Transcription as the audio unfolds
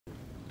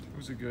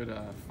was a good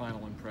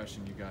final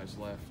impression you guys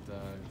left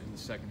in the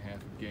second half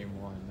of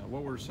Game 1?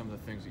 What were some of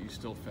the things that you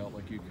still felt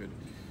like you could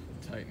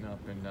tighten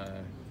up and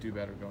do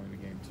better going into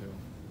Game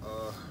 2?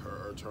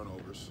 Our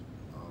turnovers.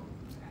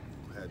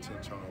 Had 10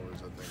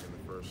 turnovers, I think, in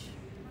the first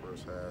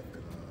half,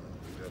 and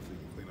we definitely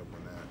can clean up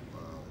on that.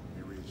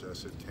 We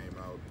readjusted, came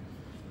out,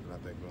 and I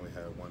think we only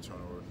had one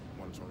turnover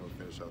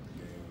finish out the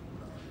game.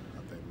 I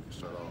think we can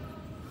start off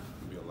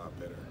and be a lot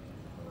better,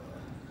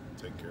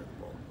 take care of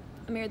the ball.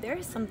 Amir, there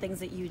are some things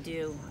that you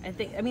do,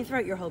 I mean,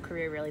 throughout your whole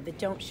career, really, that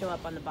don't show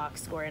up on the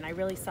box score, and I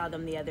really saw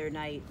them the other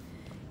night.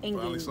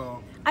 Finally saw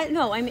them?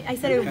 I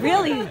said I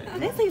really, I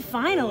didn't say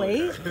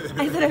finally.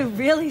 I said I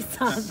really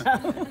saw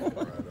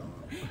them.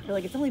 You're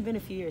like, it's only been a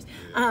few years.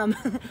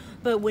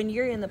 But when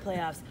you're in the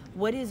playoffs,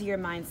 what is your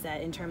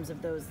mindset in terms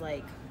of those,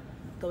 like,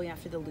 going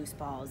after the loose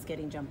balls,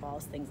 getting jump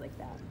balls, things like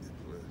that?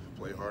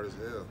 Play hard as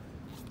hell.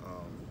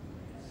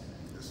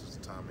 This is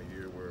the time of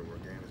year where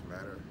games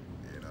matter,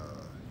 and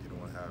you don't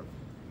want to have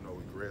no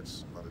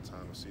regrets by the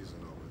time the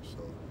season's over.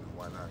 So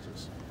why not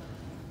just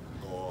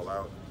go all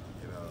out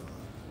and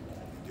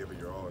give it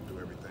your all and do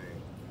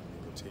everything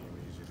your team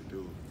needs you to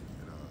do.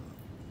 And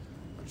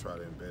I try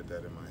to embed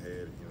that in my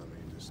head. You know what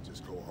I mean?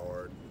 Just go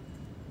hard.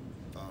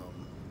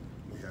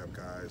 We have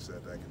guys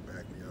that can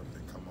back me up.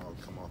 They come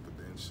off the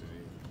bench and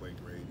they play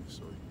great.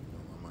 So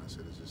my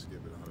mindset is just give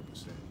it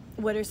 100%.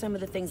 What are some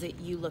of the things that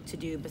you look to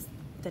do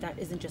that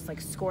isn't just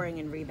like scoring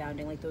and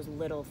rebounding, like those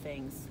little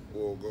things?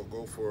 Well,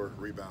 go for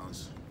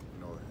rebounds.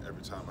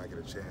 Every time I get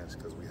a chance,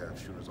 because we have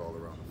shooters all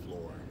around the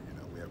floor.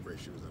 We have great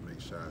shooters that make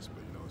shots,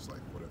 but it's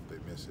like, what if they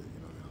miss it?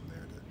 I'm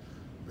there to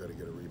be able to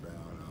get a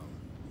rebound.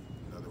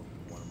 Another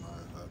one of my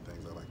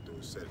things I like to do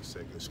is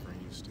set good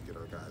screens to get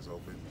our guys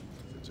open.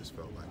 It just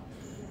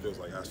feels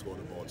like I scored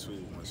the ball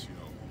too once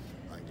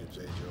I can get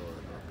JJ or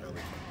Belly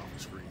coming off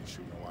the screen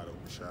shooting a wide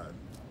open shot.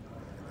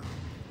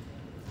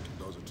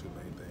 Those are two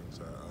main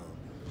things.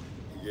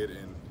 You get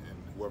in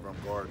whoever I'm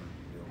guarding,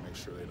 make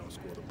sure they don't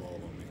score the ball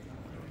on me.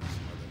 That's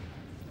another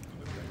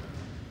thing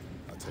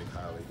I take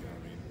highly.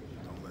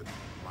 Don't let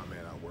my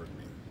man outwork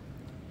me.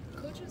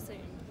 Coach was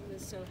saying he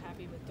was so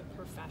happy with the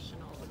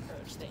professional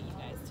approach that you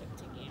guys took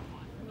to Game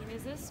 1. I mean,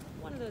 is this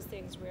one of those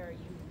things where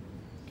you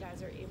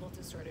guys are able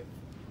to sort of,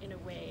 in a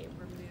way,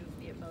 remove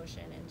the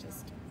emotion and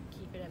just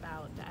keep it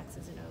about the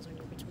X's and O's when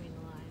you're between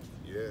the lines?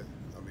 Yeah,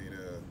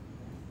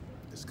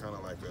 it's kind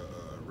of like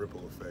a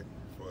ripple effect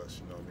for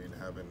us.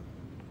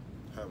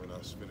 Having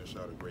us finish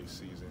out a great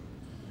season,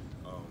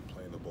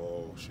 playing the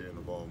ball, sharing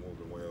the ball,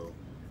 moving well,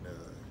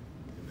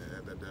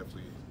 and that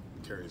definitely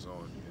carries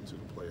on into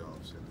the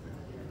playoffs. And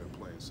we've been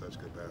playing such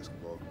good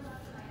basketball,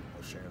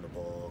 sharing the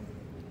ball.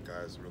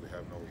 Guys really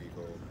have no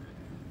ego,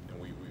 and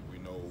we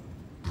know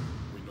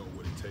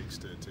what it takes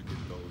to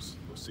get those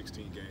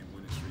 16-game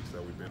winning streaks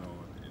that we've been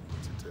on, and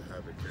to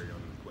have it carry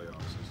on in the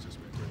playoffs. It's just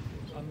been great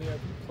for us. Amir,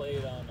 have you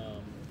played on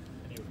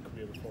in your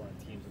career before on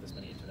teams with this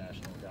many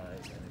international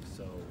guys? And if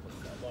so, what's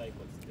that like?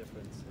 What's the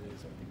difference? Is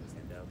something that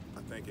stand out?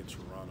 I think in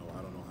Toronto,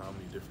 I don't know how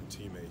many different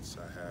teammates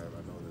I have.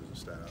 I know there's a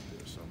stat out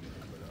there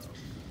somewhere, but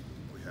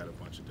we had a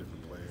bunch of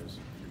different players,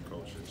 a few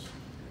coaches.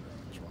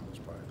 Toronto's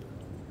probably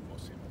the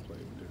most team I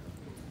played with different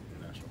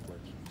international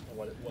players. And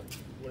what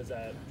is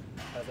that?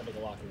 How does that make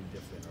a locker room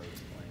different, or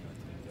is playing on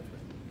a team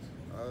different?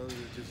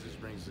 It just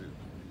brings a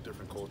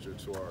different culture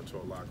to our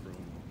locker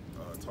room.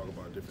 Talk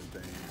about different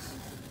things,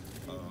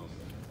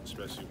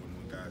 especially when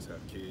guys have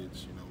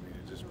kids.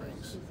 It just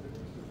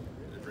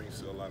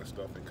brings a lot of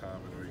stuff in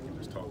common, or you can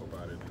just talk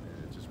about it,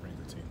 and it just brings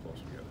the team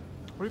closer together.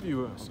 What have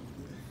you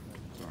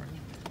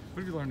What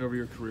have you learned over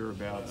your career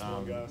about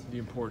the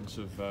importance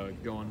of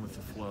going with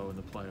the flow in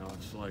the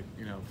playoffs? Like,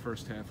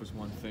 first half was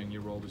one thing,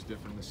 your role was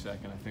different in the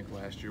second. I think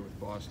last year with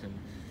Boston,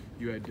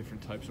 you had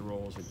different types of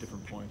roles at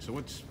different points. So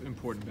what's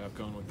important about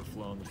going with the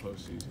flow in the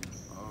postseason?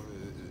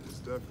 It's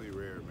definitely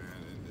rare,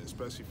 man, and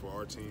especially for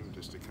our team,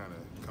 just to kind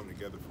of come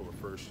together for a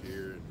first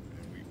year,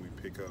 and we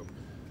pick up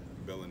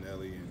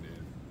Bellinelli and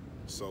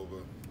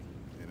Sova.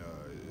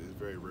 It's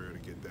very rare to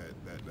get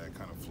that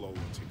kind of flow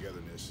and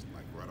togetherness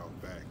like right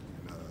off back.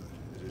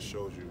 It just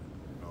shows you,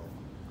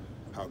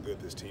 how good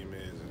this team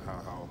is and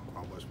how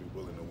much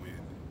we're willing to win,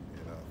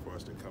 and for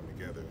us to come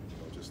together,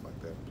 just like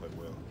that and play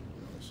well.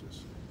 It's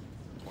just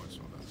points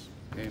on us.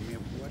 Hey, man,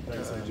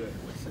 what's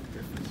the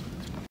difference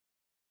between